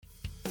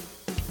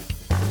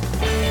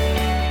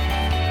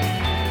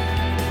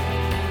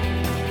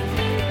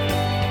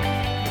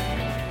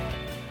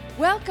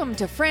Welcome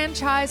to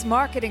Franchise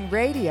Marketing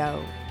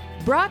Radio,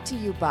 brought to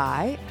you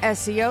by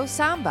SEO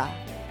Samba.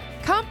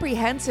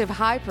 Comprehensive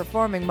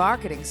high-performing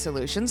marketing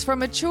solutions for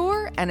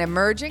mature and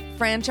emerging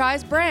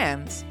franchise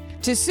brands.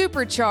 To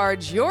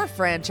supercharge your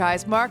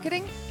franchise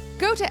marketing,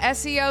 go to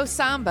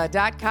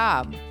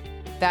SEOSamba.com.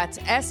 That's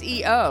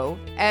SEOSAMBA.com.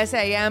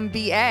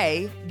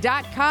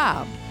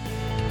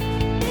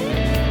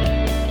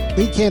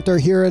 Lee Cantor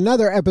here,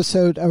 another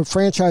episode of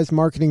Franchise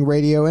Marketing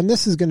Radio, and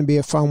this is going to be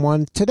a fun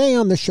one. Today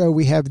on the show,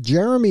 we have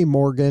Jeremy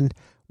Morgan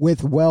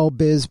with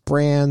WellBiz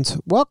Brands.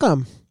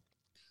 Welcome.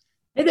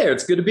 Hey there,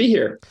 it's good to be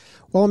here.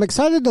 Well, I'm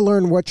excited to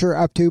learn what you're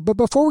up to, but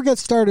before we get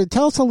started,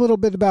 tell us a little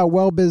bit about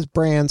WellBiz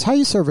Brands. How are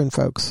you serving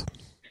folks?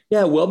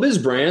 Yeah,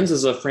 WellBiz Brands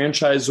is a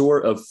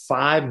franchisor of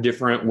 5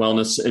 different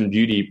wellness and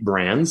beauty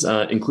brands,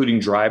 including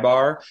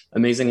Drybar,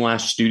 Amazing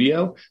Lash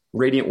Studio,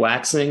 Radiant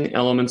Waxing,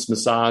 Elements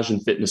Massage,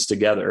 and Fitness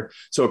Together.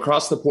 So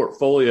across the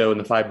portfolio and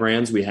the 5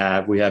 brands we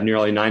have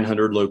nearly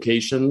 900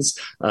 locations,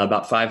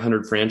 about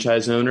 500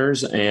 franchise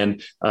owners,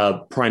 and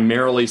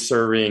primarily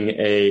serving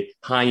a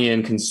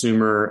high-end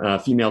consumer,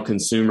 female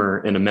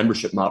consumer in a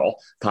membership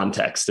model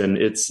context. And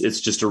it's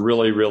just a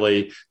really,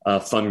 really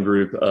fun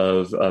group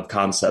of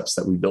concepts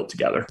that we built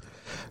together.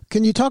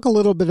 Can you talk a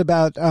little bit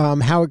about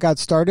how it got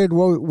started?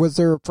 Was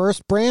there a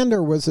first brand,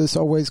 or was this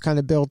always kind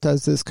of built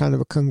as this kind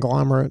of a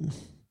conglomerate?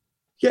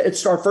 Yeah,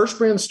 our first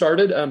brand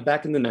started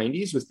back in the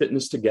 90s with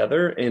Fitness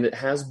Together, and it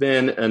has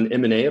been an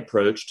M&A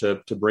approach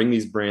to bring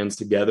these brands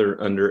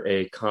together under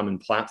a common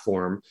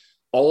platform.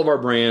 All of our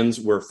brands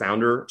were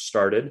founder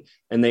started,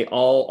 and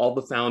all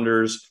the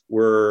founders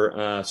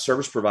were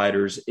service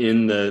providers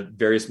in the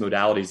various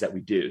modalities that we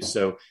do.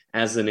 So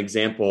as an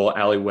example,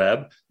 Allie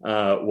Webb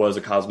was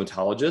a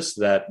cosmetologist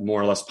that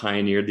more or less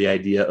pioneered the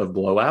idea of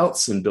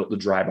blowouts and built the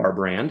Drybar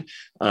brand.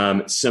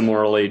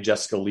 Similarly,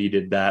 Jessica Lee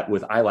did that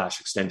with eyelash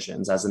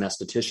extensions as an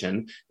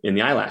esthetician in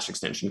the eyelash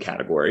extension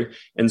category.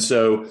 And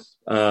so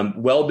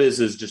WellBiz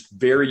is just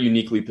very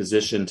uniquely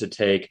positioned to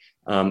take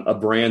a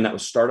brand that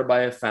was started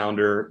by a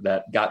founder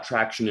that got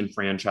traction in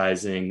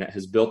franchising, that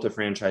has built a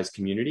franchise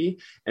community,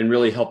 and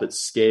really help it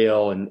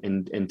scale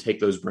and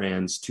take those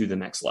brands to the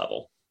next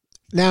level.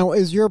 Now,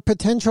 is your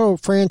potential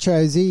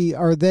franchisee,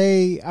 are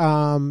they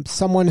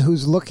someone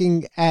who's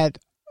looking at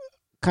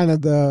kind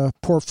of the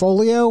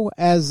portfolio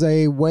as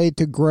a way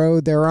to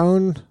grow their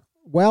own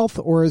wealth,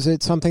 or is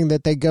it something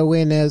that they go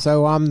in as,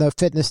 I'm the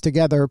Fitness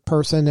Together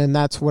person and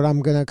that's what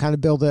I'm going to kind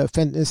of build a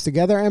Fitness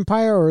Together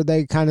empire, or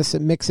they kind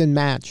of mix and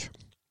match?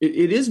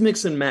 It is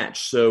mix and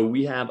match. So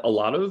we have a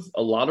lot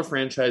of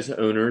franchise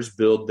owners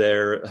build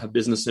their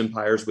business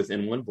empires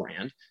within one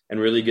brand and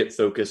really get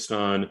focused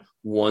on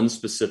one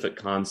specific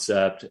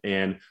concept,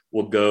 and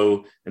will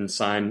go and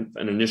sign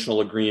an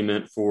initial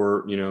agreement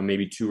for,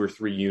 maybe 2 or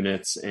 3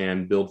 units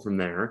and build from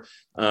there.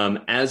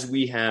 As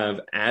we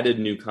have added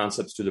new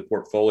concepts to the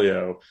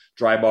portfolio,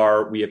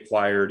 Drybar we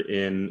acquired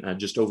in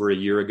just over a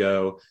year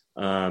ago.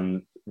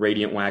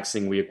 Radiant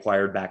Waxing we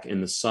acquired back in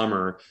the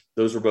summer.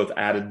 Those were both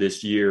added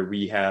this year.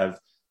 We have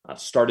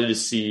started to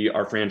see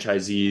our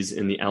franchisees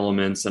in the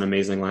Elements and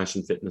Amazing Lash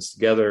and Fitness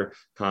Together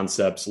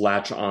concepts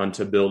latch on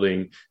to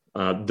building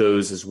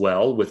those as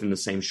well within the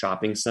same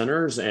shopping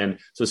centers. And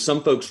so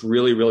some folks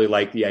really, really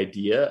like the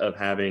idea of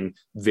having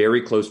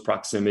very close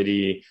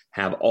proximity,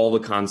 have all the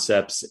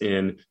concepts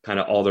in kind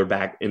of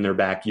in their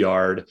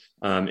backyard,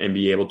 and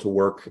be able to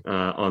work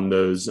on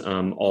those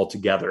all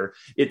together.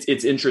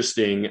 It's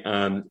interesting,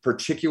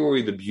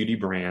 particularly the beauty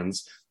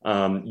brands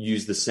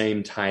use the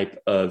same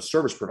type of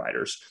service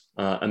providers.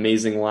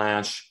 Amazing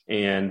Lash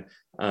and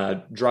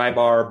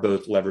Drybar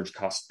both leverage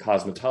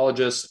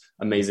cosmetologists.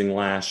 Amazing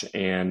Lash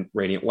and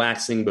Radiant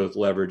Waxing both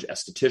leverage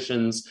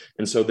estheticians.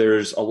 And so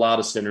there's a lot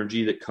of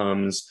synergy that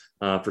comes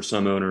for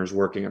some owners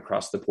working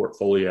across the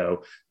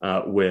portfolio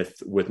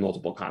with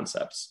multiple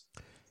concepts.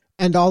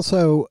 And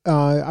also,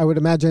 I would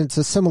imagine it's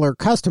a similar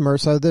customer.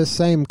 So this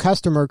same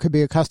customer could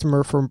be a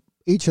customer for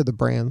each of the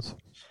brands.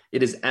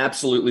 It is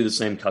absolutely the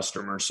same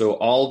customer. So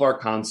all of our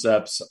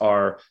concepts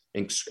are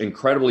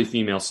incredibly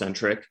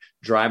female-centric.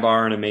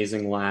 Drybar and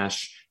Amazing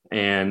Lash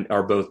and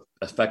are both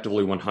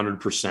effectively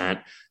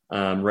 100%.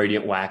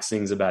 Radiant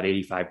Waxing is about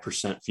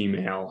 85%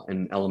 female,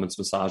 and Elements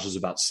Massage is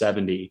about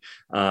 70%.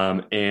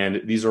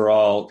 And these are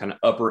all kind of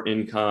upper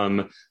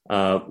income,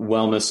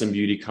 wellness and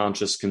beauty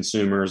conscious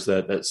consumers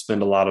that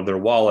spend a lot of their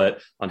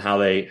wallet on how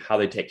they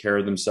take care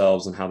of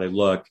themselves and how they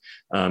look.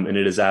 And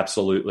it is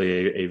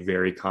absolutely a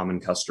very common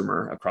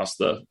customer across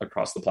the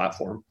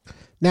platform.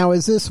 Now,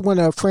 is this when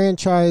a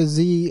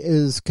franchisee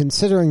is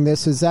considering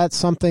this, is that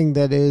something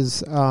that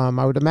is,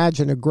 I would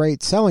imagine a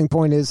great selling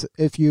point is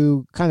if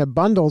you kind of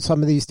bundle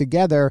some of these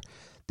together,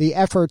 the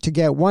effort to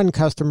get one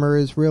customer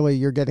is really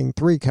you're getting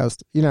 3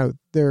 customers,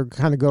 they're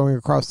kind of going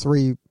across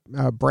 3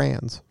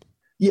 brands.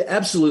 Yeah,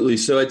 absolutely.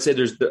 So I'd say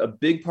there's a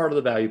big part of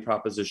the value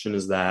proposition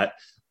is that.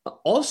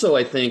 Also,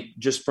 I think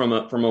just from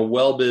a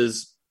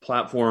WellBiz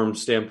platform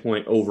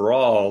standpoint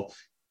overall,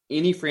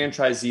 any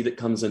franchisee that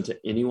comes into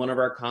any one of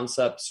our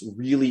concepts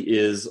really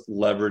is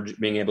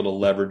being able to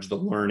leverage the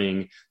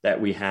learning that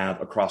we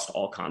have across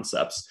all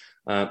concepts.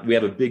 we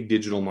have a big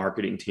digital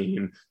marketing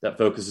team that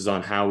focuses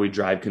on how we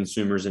drive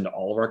consumers into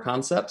all of our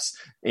concepts.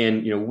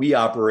 And, we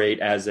operate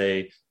as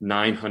a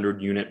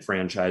 900 unit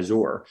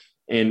franchisor.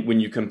 And when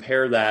you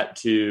compare that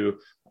to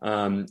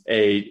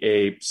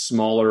a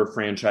smaller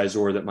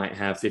franchisor that might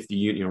have 50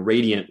 unit,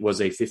 Radiant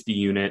was a 50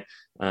 unit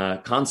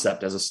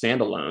concept as a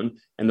standalone,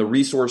 and the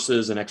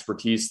resources and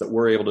expertise that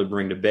we're able to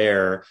bring to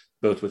bear,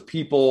 both with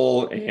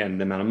people and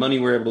the amount of money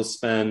we're able to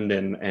spend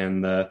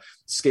and the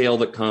scale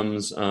that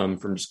comes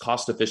from just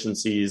cost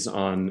efficiencies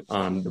on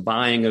the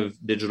buying of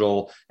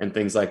digital and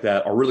things like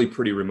that, are really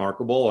pretty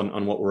remarkable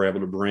on what we're able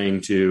to bring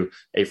to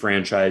a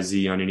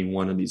franchisee on any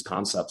one of these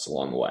concepts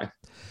along the way.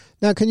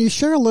 Now, can you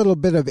share a little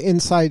bit of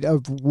insight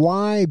of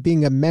why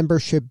being a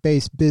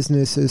membership-based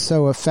business is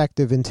so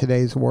effective in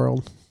today's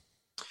world?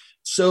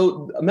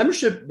 So a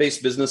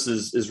membership-based business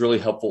is really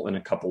helpful in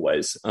a couple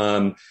ways.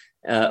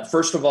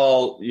 First of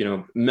all,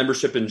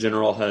 membership in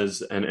general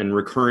has, and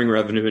recurring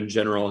revenue in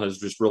general has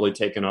just really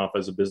taken off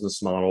as a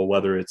business model,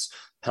 whether it's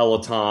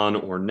Peloton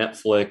or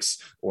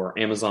Netflix or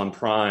Amazon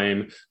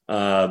Prime,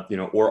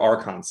 or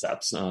our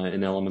concepts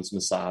in Elements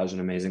Massage and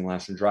Amazing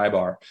Lash and Dry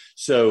Bar.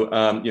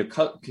 So,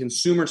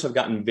 consumers have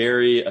gotten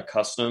very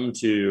accustomed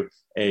to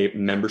a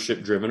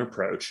membership-driven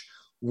approach.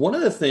 One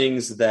of the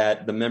things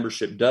that the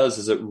membership does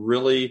is it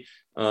really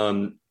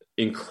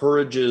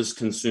encourages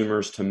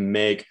consumers to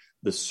make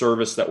the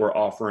service that we're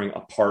offering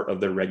a part of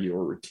their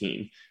regular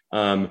routine.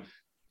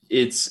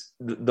 It's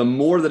the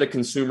more that a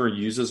consumer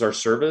uses our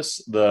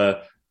service,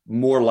 the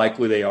more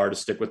likely they are to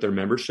stick with their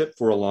membership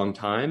for a long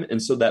time.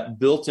 And so that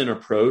built-in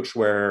approach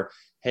where,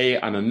 hey,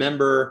 I'm a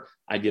member,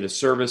 I get a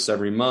service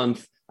every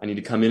month, I need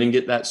to come in and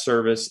get that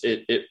service.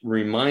 It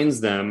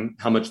reminds them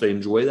how much they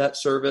enjoy that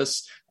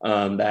service,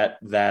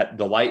 that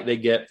delight they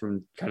get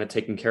from kind of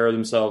taking care of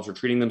themselves or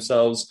treating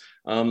themselves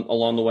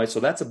along the way.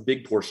 So that's a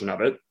big portion of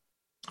it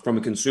from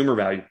a consumer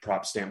value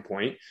prop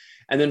standpoint.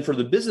 And then for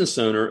the business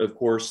owner, of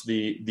course,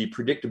 the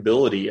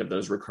predictability of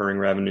those recurring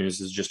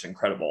revenues is just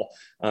incredible.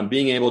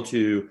 Being able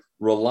to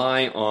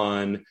rely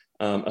on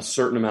a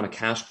certain amount of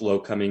cash flow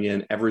coming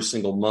in every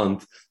single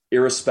month,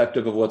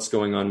 irrespective of what's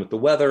going on with the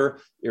weather,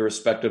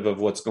 irrespective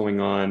of what's going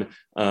on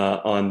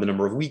the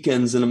number of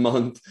weekends in a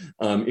month,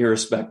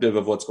 irrespective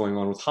of what's going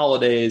on with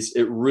holidays,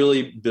 it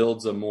really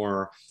builds a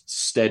more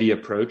steady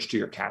approach to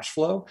your cash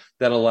flow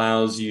that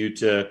allows you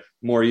to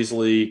more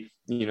easily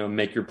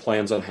make your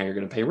plans on how you're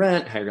going to pay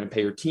rent, how you're going to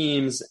pay your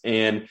teams,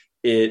 and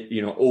it,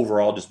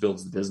 overall just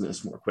builds the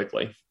business more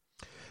quickly.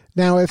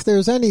 Now, if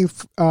there's any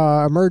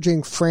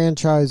emerging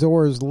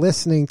franchisors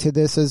listening to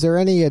this, is there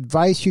any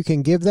advice you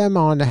can give them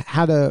on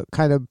how to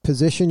kind of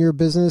position your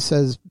business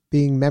as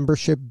being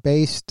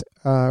membership-based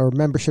or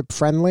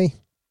membership-friendly?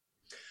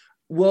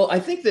 Well, I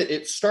think that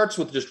it starts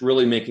with just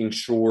really making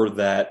sure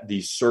that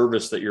the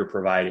service that you're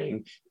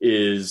providing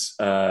is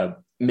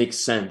makes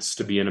sense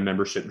to be in a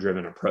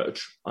membership-driven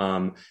approach.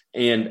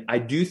 And I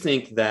do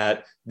think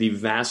that the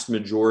vast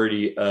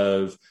majority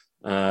of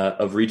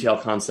retail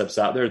concepts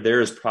out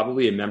there is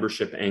probably a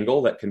membership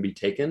angle that can be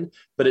taken,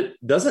 but it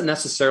doesn't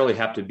necessarily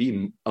have to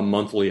be a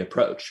monthly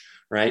approach,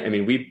 right? I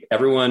mean,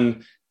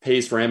 everyone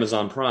pays for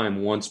Amazon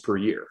Prime once per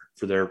year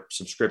for their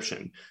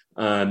subscription.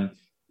 When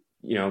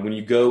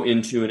you go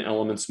into an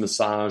Elements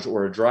Massage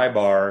or a Dry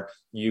Bar,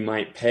 you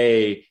might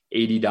pay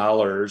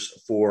 $80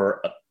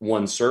 for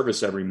one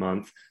service every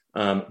month.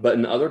 But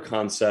in other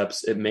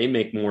concepts, it may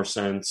make more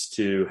sense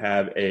to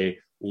have a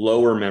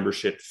lower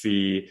membership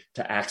fee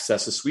to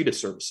access a suite of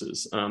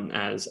services,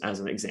 as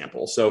an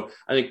example. So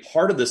I think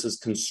part of this is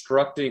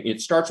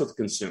it starts with the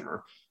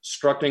consumer,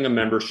 constructing a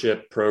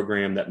membership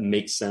program that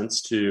makes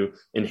sense to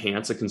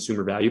enhance a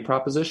consumer value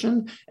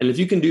proposition. And if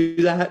you can do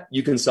that,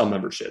 you can sell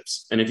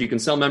memberships. And if you can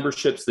sell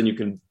memberships, then you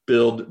can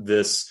build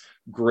this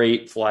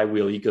great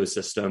flywheel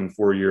ecosystem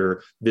for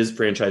your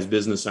franchise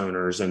business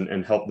owners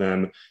and help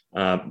them,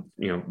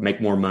 make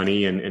more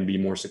money and be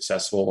more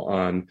successful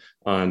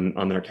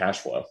on their cash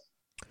flow.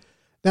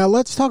 Now,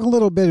 let's talk a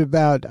little bit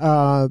about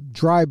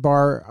Dry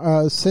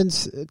Bar.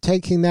 Since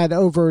taking that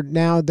over,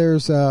 now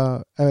there's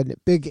a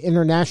big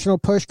international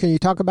push. Can you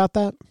talk about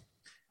that?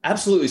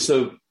 Absolutely.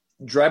 So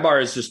Dry Bar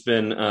has just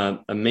been an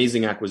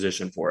amazing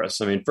acquisition for us.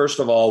 I mean, first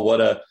of all,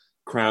 what a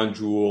crown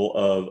jewel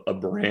of a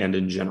brand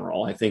in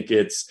general. I think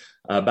it's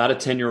about a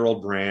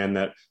 10-year-old brand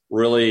that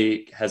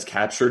really has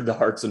captured the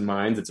hearts and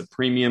minds. It's a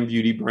premium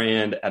beauty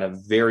brand at a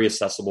very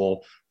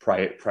accessible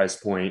price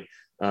point.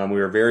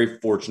 We are very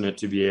fortunate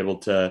to be able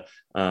to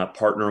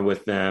partner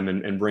with them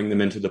and bring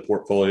them into the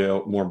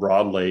portfolio more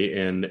broadly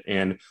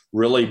and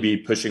really be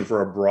pushing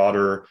for a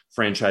broader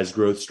franchise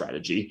growth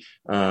strategy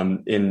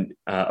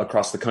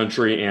across the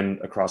country and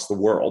across the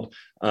world.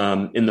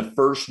 In the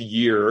first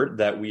year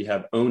that we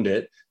have owned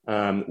it,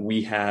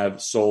 we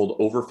have sold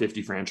over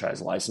 50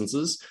 franchise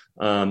licenses,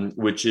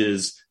 which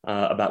is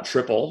about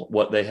triple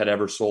what they had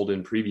ever sold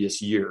in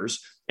previous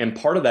years. And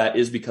part of that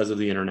is because of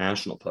the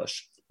international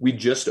push. We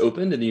just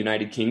opened in the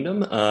United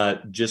Kingdom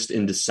just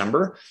in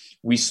December.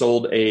 We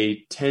sold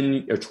a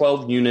 10 or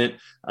 12 unit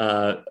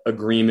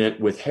agreement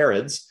with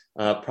Harrods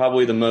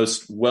probably the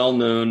most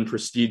well-known,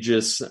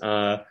 prestigious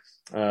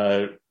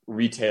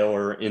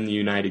retailer in the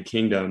United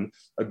Kingdom,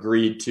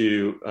 agreed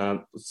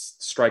to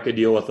strike a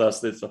deal with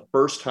us. That's the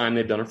first time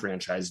they've done a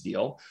franchise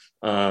deal.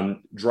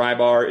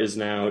 Drybar is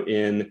now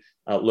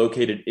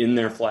located in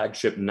their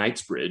flagship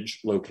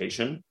Knightsbridge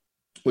location,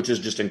 which is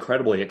just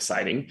incredibly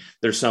exciting.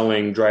 They're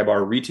selling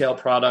Drybar retail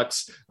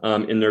products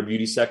in their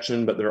beauty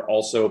section, but they're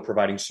also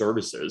providing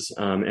services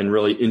and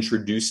really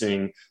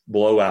introducing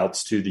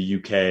blowouts to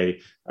the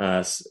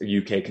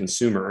UK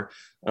consumer.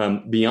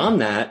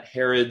 Beyond that,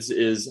 Harrods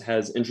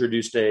has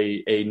introduced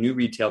a new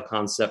retail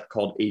concept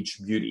called H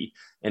Beauty.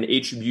 And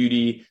H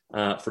Beauty,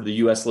 for the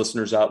US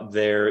listeners out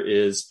there,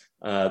 is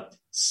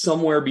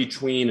somewhere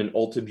between an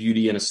Ulta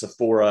Beauty and a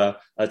Sephora.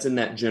 It's in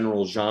that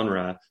general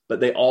genre, but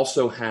they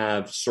also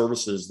have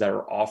services that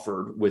are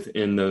offered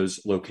within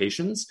those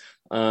locations.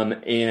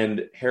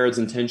 And Harrods'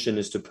 intention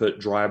is to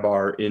put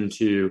Drybar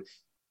into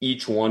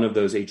each one of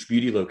those H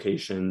Beauty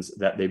locations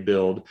that they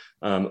build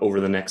over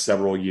the next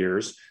several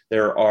years.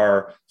 There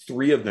are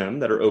 3 of them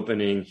that are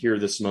opening here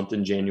this month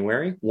in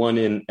January, one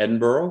in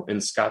Edinburgh in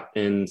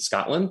Scotland,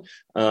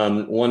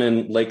 one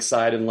in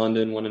Lakeside in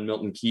London, one in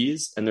Milton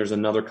Keynes, and there's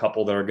another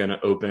couple that are going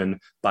to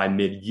open by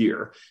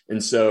mid-year.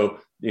 And so,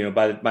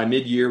 by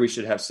mid-year, we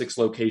should have 6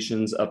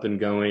 locations up and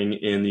going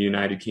in the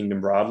United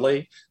Kingdom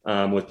broadly,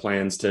 with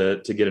plans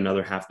to get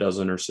another half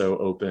dozen or so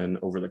open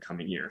over the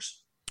coming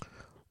years.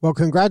 Well,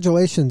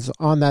 congratulations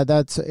on that.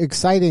 That's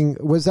exciting.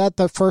 Was that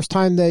the first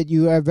time that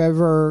you have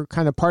ever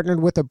kind of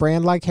partnered with a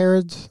brand like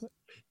Harrods?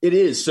 It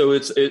is. So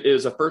it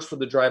is a first for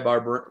the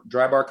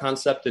Drybar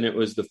concept, and it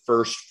was the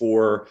first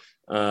for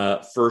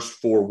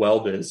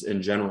Wellbiz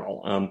in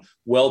general.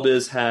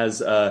 Wellbiz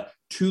has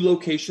 2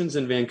 locations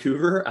in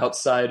Vancouver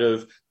outside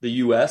of the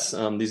U.S.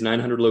 These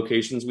 900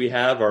 locations we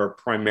have are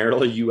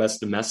primarily U.S.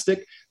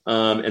 domestic.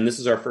 And this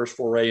is our first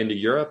foray into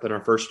Europe and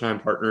our first time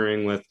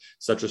partnering with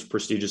such a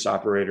prestigious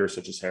operator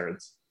such as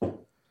Harrods.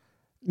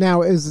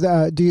 Now,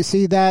 do you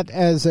see that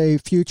as a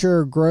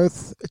future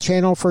growth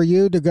channel for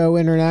you to go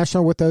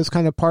international with those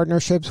kind of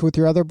partnerships with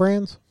your other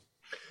brands?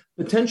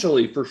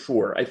 Potentially, for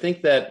sure. I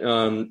think that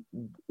when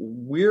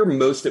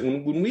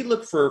we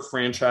look for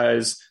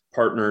franchise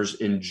partners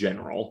in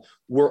general,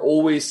 we're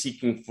always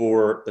seeking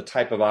for the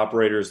type of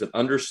operators that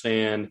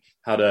understand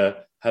how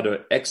to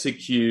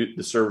execute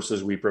the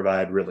services we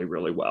provide really,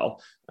 really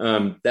well.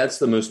 That's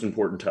the most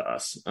important to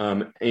us.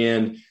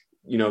 And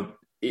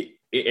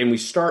we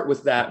start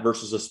with that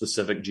versus a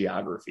specific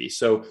geography.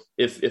 So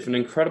if an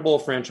incredible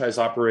franchise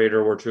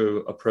operator were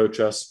to approach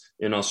us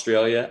in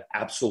Australia,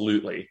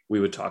 absolutely, we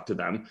would talk to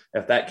them.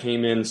 If that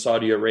came in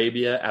Saudi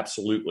Arabia,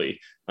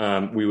 absolutely,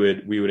 we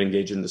would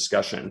engage in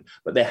discussion.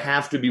 But they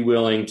have to be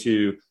willing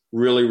to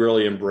really,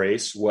 really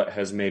embrace what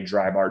has made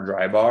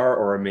Drybar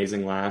or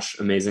Amazing Lash,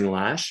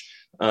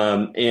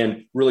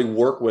 and really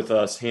work with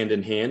us hand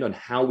in hand on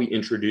how we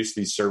introduce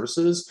these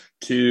services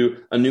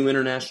to a new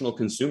international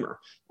consumer.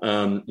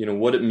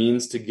 What it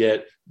means to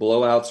get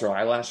blowouts or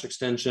eyelash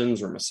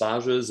extensions or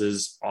massages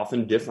is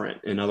often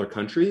different in other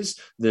countries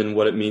than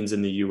what it means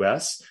in the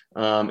US.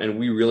 And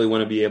we really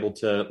want to be able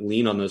to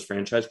lean on those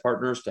franchise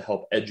partners to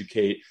help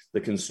educate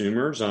the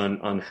consumers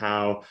on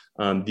how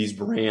these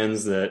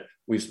brands that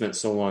we've spent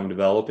so long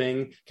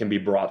developing can be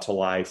brought to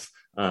life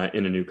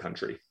in a new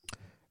country.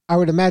 I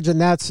would imagine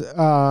that's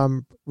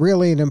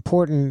really an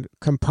important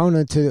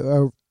component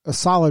to a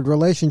solid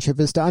relationship,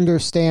 is to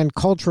understand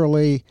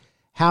culturally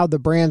how the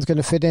brand's going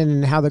to fit in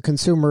and how the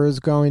consumer is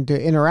going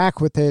to interact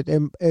with it.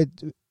 And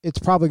it's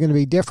probably going to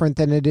be different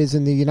than it is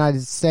in the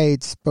United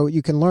States, but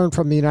you can learn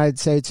from the United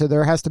States. So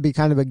there has to be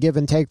kind of a give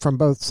and take from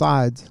both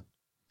sides.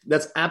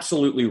 That's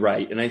absolutely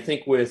right. And I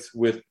think with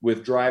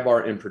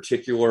Drybar in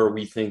particular,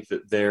 we think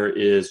that there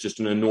is just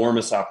an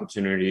enormous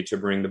opportunity to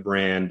bring the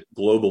brand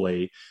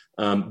globally.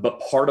 But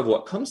part of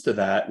what comes to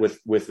that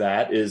with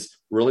that is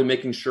really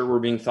making sure we're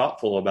being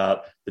thoughtful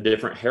about the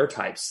different hair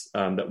types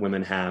that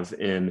women have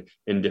in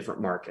different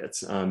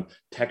markets.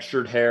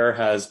 Textured hair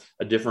has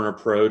a different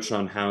approach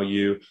on how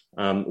you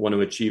want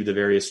to achieve the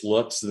various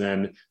looks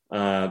than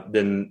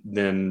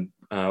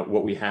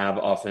what we have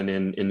often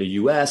in the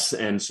US.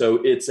 And so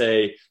it's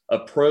a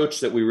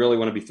approach that we really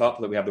want to be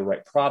thoughtful that we have the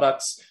right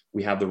products,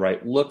 we have the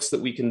right looks that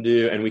we can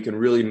do, and we can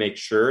really make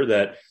sure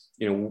that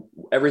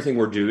everything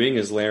we're doing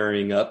is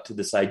layering up to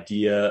this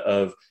idea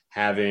of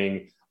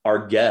having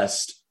our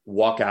guest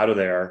walk out of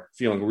there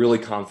feeling really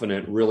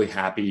confident, really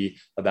happy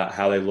about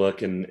how they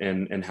look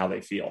and how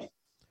they feel.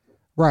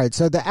 Right.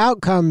 So the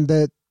outcome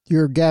that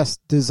your guest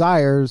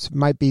desires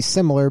might be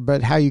similar,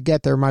 but how you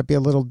get there might be a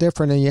little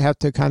different, and you have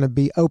to kind of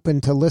be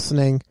open to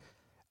listening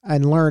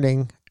and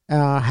learning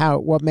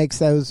what makes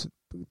those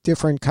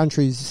different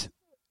countries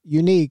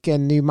unique,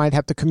 and you might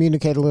have to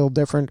communicate a little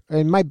different.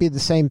 It might be the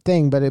same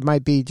thing, but it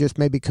might be just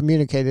maybe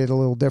communicated a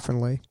little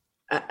differently.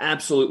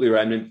 Absolutely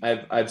right. I mean,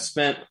 I've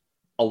spent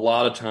a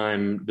lot of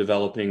time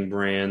developing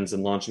brands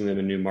and launching them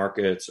in new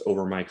markets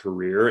over my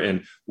career,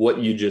 and what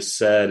you just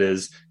said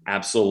is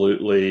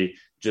absolutely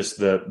just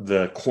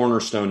the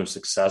cornerstone of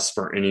success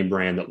for any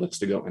brand that looks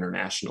to go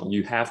international.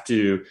 You have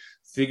to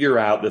figure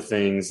out the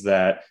things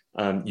that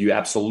you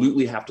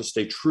absolutely have to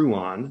stay true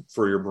on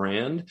for your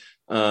brand,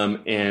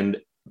 and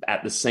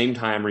at the same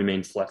time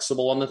remain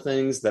flexible on the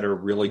things that are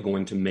really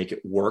going to make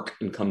it work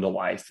and come to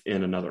life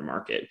in another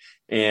market.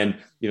 And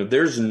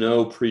there's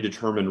no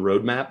predetermined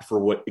roadmap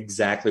for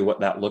exactly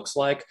what that looks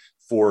like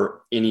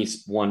for any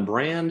one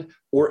brand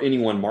or any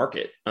one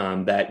market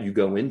that you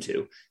go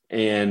into.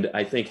 And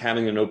I think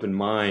having an open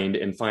mind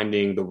and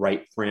finding the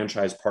right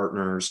franchise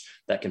partners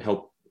that can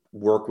help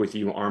work with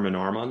you arm in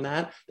arm on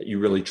that you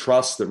really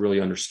trust, that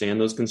really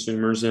understand those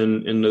consumers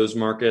in those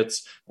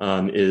markets,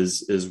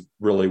 is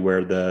really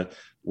where the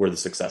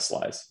success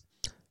lies.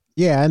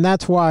 Yeah, and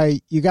that's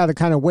why you got to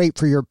kind of wait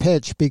for your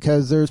pitch,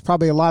 because there's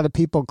probably a lot of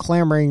people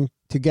clamoring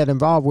to get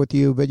involved with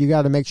you, but you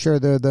got to make sure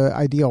they're the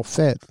ideal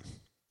fit.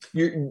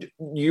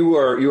 You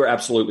are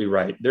absolutely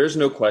right. There's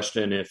no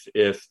question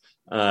if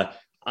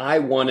I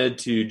wanted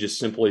to just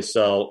simply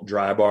sell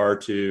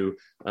Drybar to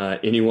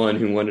anyone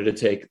who wanted to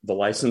take the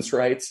license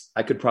rights,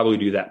 I could probably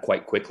do that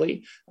quite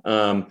quickly.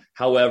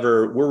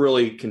 However, we're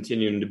really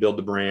continuing to build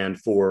the brand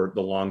for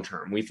the long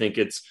term. We think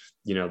it's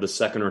the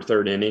second or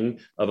third inning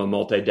of a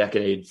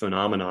multi-decade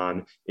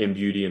phenomenon in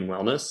beauty and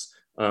wellness.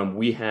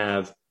 We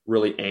have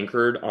really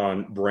anchored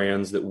on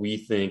brands that we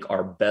think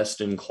are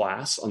best in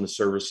class on the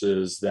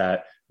services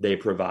that they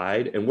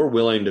provide. And we're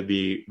willing to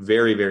be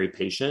very, very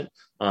patient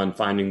on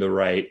finding the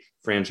right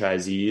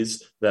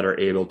franchisees that are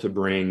able to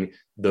bring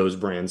those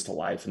brands to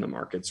life in the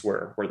markets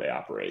where they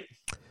operate.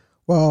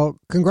 Well,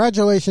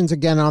 congratulations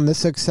again on the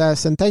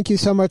success, and thank you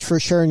so much for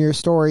sharing your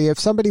story. If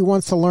somebody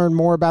wants to learn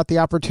more about the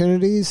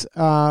opportunities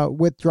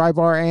with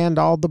Drybar and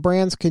all the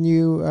brands, can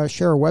you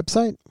share a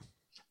website?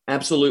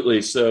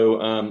 Absolutely.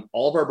 So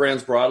all of our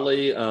brands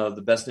broadly,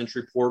 the best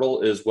entry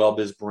portal is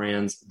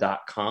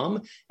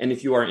wellbizbrands.com. And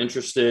if you are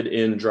interested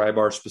in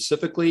Drybar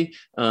specifically,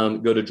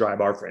 go to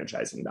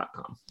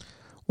drybarfranchising.com.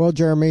 Well,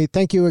 Jeremy,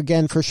 thank you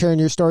again for sharing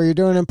your story. You're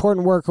doing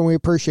important work, and we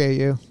appreciate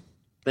you.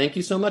 Thank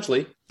you so much,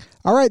 Lee.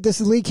 All right, this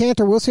is Lee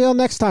Cantor. We'll see you all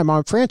next time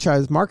on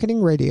Franchise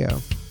Marketing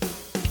Radio.